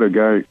 I've got a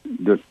guy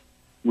that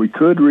we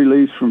could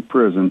release from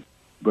prison,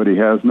 but he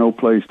has no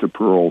place to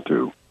parole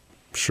to.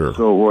 Sure.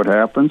 So what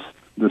happens?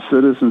 The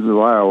citizens of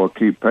Iowa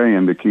keep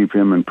paying to keep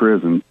him in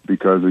prison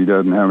because he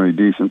doesn't have any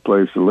decent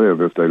place to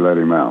live if they let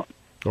him out.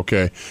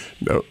 Okay.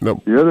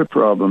 No. The other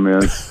problem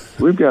is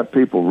we've got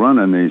people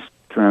running these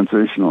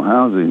transitional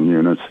housing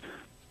units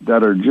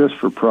that are just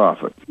for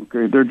profit.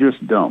 Okay, they're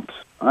just dumps.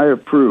 I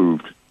have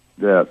proved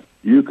that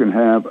you can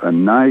have a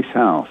nice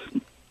house,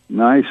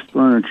 nice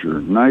furniture,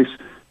 nice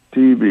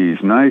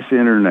TVs, nice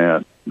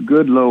internet,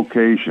 good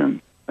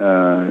location,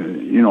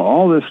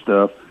 all this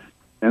stuff,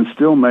 and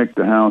still make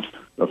the house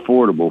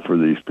affordable for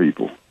these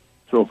people.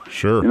 So,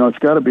 sure. It's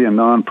got to be a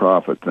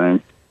nonprofit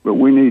thing, but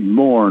we need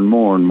more and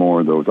more and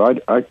more of those.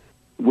 I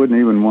wouldn't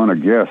even want to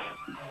guess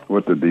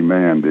what the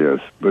demand is,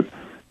 but,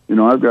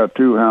 I've got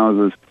 2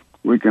 houses.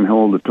 We can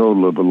hold a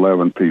total of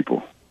 11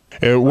 people.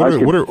 And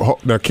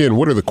now, Ken,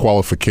 what are the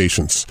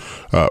qualifications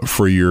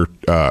for your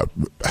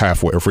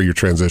for your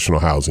transitional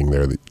housing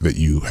there that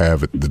you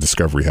have at the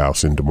Discovery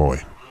House in Des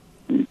Moines?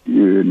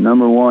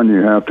 Number 1,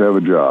 you have to have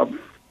a job,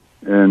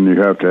 and you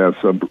have to have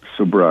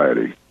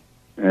sobriety,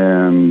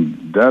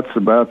 and that's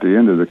about the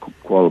end of the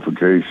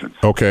qualifications.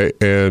 Okay,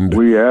 and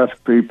we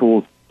ask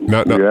people.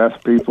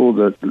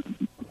 That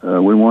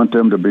we want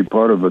them to be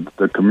part of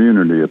the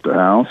community at the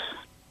house,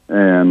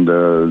 and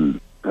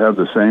have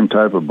the same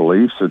type of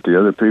beliefs that the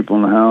other people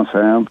in the house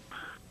have.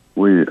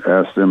 We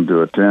ask them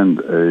to attend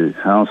a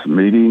house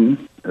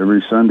meeting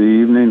every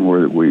Sunday evening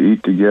where we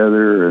eat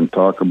together and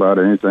talk about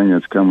anything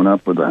that's coming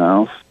up with the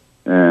house.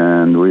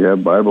 And we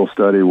have Bible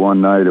study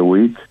 1 night a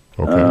week.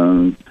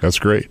 Okay, that's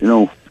great.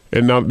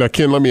 And now,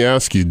 Ken, let me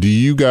ask you, do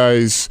you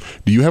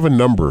have a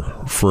number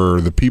for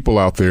the people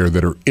out there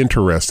that are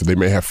interested? They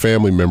may have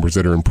family members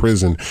that are in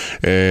prison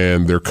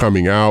and they're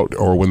coming out,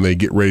 or when they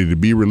get ready to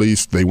be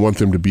released, they want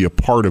them to be a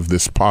part of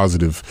this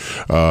positive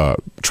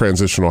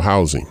transitional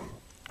housing.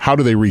 How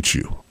do they reach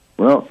you?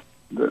 Well,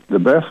 the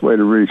best way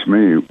to reach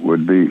me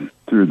would be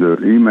through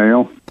the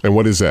email. And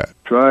what is that?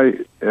 Try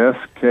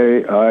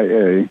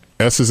SKIA.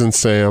 S is in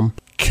Sam,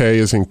 K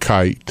is in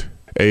kite,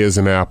 A is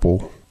in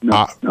apple.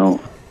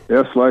 No.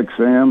 S like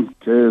Sam,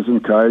 K as in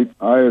kite,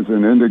 I as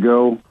in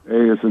indigo,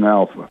 A as in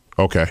alpha.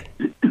 Okay.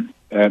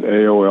 At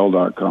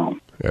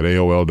AOL.com. At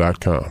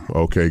AOL.com.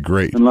 Okay,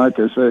 great. And like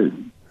I say,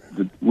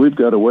 we've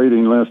got a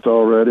waiting list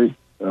already.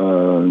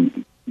 The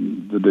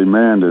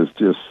demand is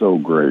just so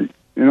great.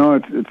 You know,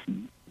 it's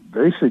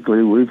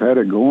basically, we've had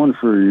it going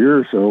for a year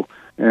or so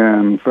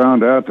and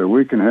found out that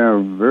we can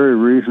have very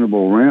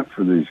reasonable rent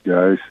for these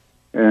guys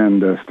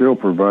and still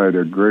provide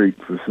a great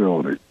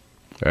facility.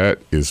 That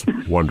is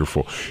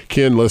wonderful.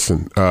 Ken,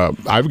 listen,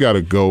 I've got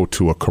to go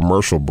to a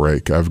commercial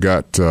break. I've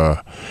got,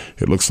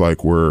 it looks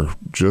like we're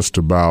just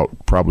about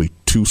probably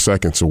 2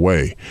 seconds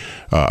away.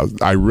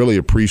 I really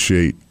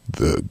appreciate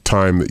the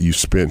time that you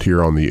spent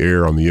here on the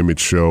air on the Image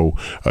Show.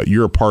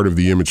 You're a part of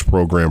the Image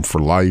program for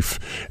life,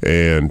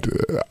 and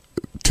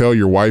tell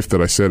your wife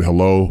that I said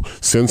hello.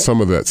 Send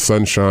some of that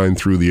sunshine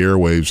through the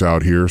airwaves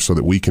out here so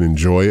that we can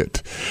enjoy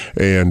it.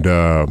 And,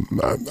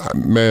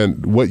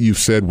 man, what you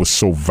said was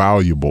so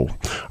valuable.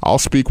 I'll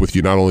speak with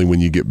you not only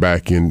when you get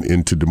back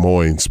into Des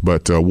Moines,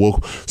 but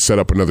we'll set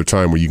up another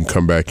time where you can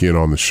come back in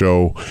on the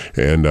show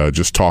and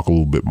just talk a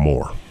little bit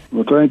more.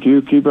 Well, thank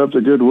you. Keep up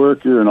the good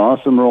work. You're an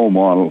awesome role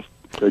model.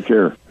 Take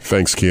care.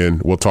 Thanks, Ken.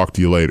 We'll talk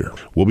to you later.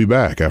 We'll be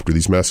back after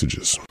these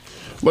messages.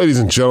 Ladies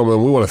and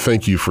gentlemen, we want to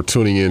thank you for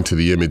tuning in to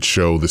the Image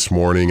Show this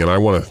morning, and I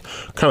want to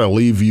kind of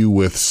leave you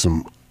with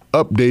some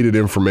updated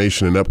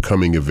information and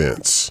upcoming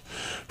events.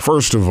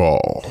 First of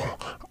all,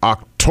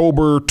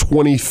 October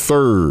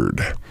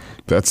 23rd.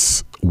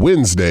 That's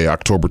Wednesday,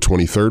 October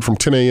 23rd from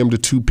 10 a.m. to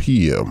 2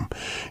 p.m.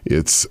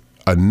 It's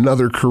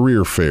another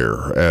career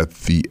fair at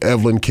the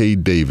Evelyn K.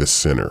 Davis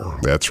Center.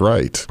 That's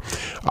right.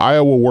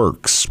 Iowa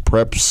Works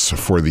preps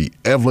for the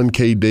Evelyn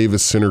K.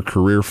 Davis Center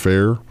Career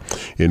Fair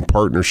in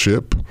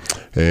partnership,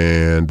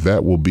 and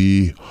that will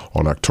be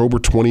on October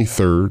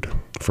 23rd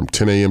from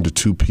 10 a.m. to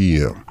 2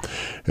 p.m.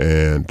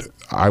 And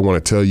I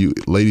want to tell you,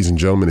 ladies and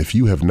gentlemen, if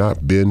you have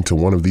not been to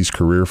one of these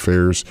career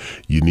fairs,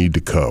 you need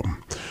to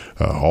come.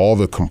 All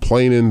the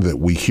complaining that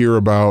we hear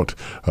about,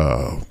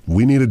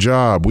 we need a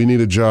job.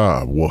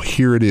 Well,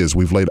 here it is.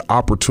 We've laid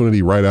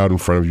opportunity right out in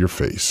front of your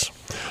face.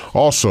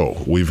 Also,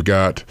 we've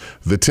got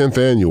the 10th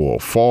annual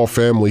Fall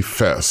Family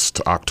Fest,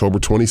 October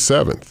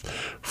 27th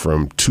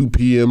from 2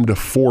 p.m. to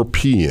 4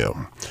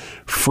 p.m.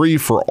 Free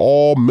for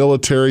all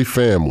military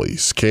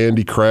families.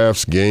 Candy,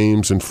 crafts,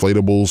 games,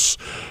 inflatables,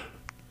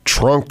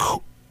 trunk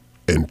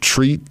and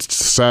treat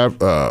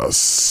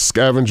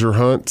scavenger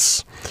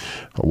hunts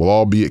will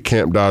all be at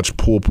Camp Dodge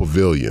Pool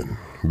Pavilion.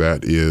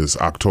 That is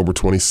October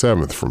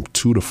 27th from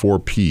 2 to 4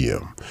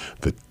 p.m.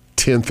 The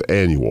 10th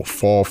annual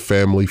Fall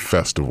Family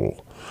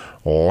Festival,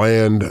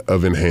 Land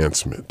of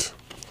Enhancement.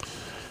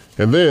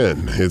 And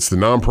then it's the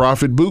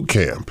nonprofit boot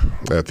camp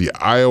at the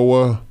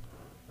Iowa.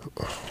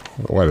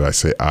 Why did I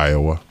say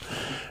Iowa?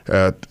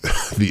 At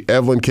the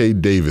Evelyn K.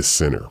 Davis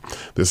Center.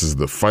 This is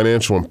the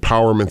Financial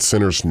Empowerment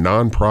Center's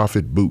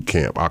nonprofit boot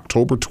camp,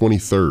 October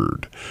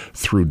 23rd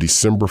through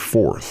December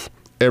 4th,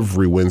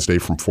 every Wednesday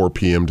from 4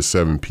 p.m. to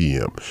 7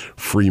 p.m.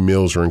 Free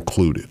meals are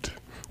included.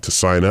 To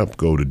sign up,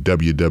 go to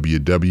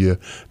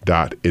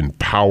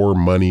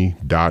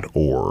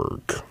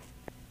www.empowermoney.org.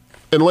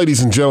 And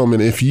ladies and gentlemen,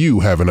 if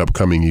you have an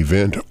upcoming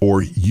event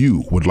or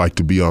you would like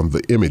to be on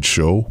the Image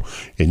Show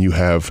and you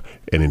have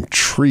an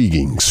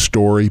intriguing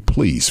story,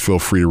 please feel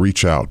free to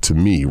reach out to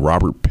me,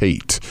 Robert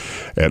Pate,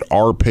 at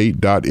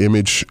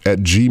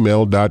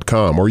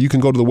rpate.image@gmail.com, or you can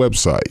go to the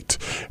website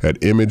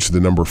at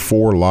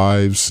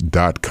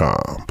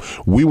image4lives.com.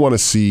 We want to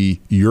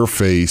see your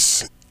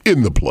face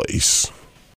in the place.